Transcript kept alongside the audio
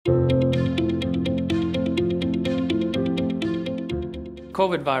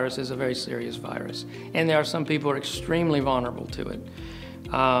COVID virus is a very serious virus, and there are some people who are extremely vulnerable to it.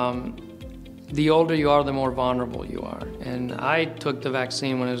 The older you are, the more vulnerable you are. And I took the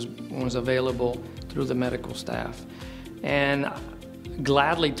vaccine when it was available through the medical staff, and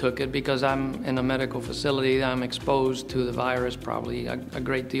gladly took it because I'm in a medical facility. I'm exposed to the virus probably a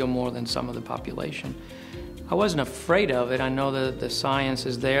great deal more than some of the population. I wasn't afraid of it. I know that the science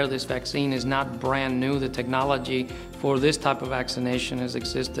is there. This vaccine is not brand new. The technology for this type of vaccination has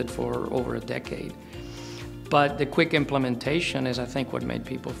existed for over a decade. But the quick implementation is, I think, what made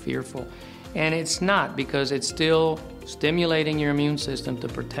people fearful. And it's not, because it's still stimulating your immune system to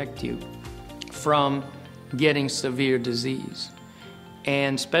protect you from getting severe disease.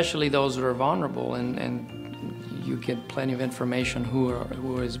 And especially those who are vulnerable, and you get plenty of information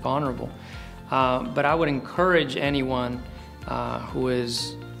who is vulnerable. But I would encourage anyone who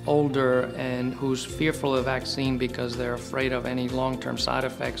is older and who's fearful of the vaccine because they're afraid of any long-term side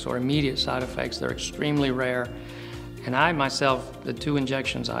effects or immediate side effects. They're extremely rare. And I myself, the 2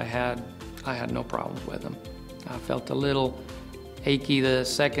 injections I had no problems with them. I felt a little achy the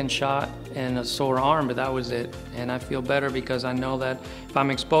second shot and a sore arm, but that was it. And I feel better because I know that if I'm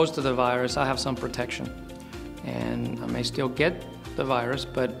exposed to the virus, I have some protection. And I may still get the virus,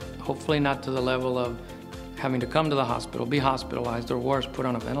 but hopefully not to the level of having to come to the hospital, be hospitalized, or worse, put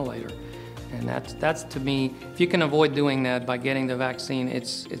on a ventilator. And that's to me, if you can avoid doing that by getting the vaccine,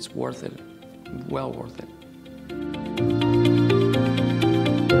 it's worth it, well worth it.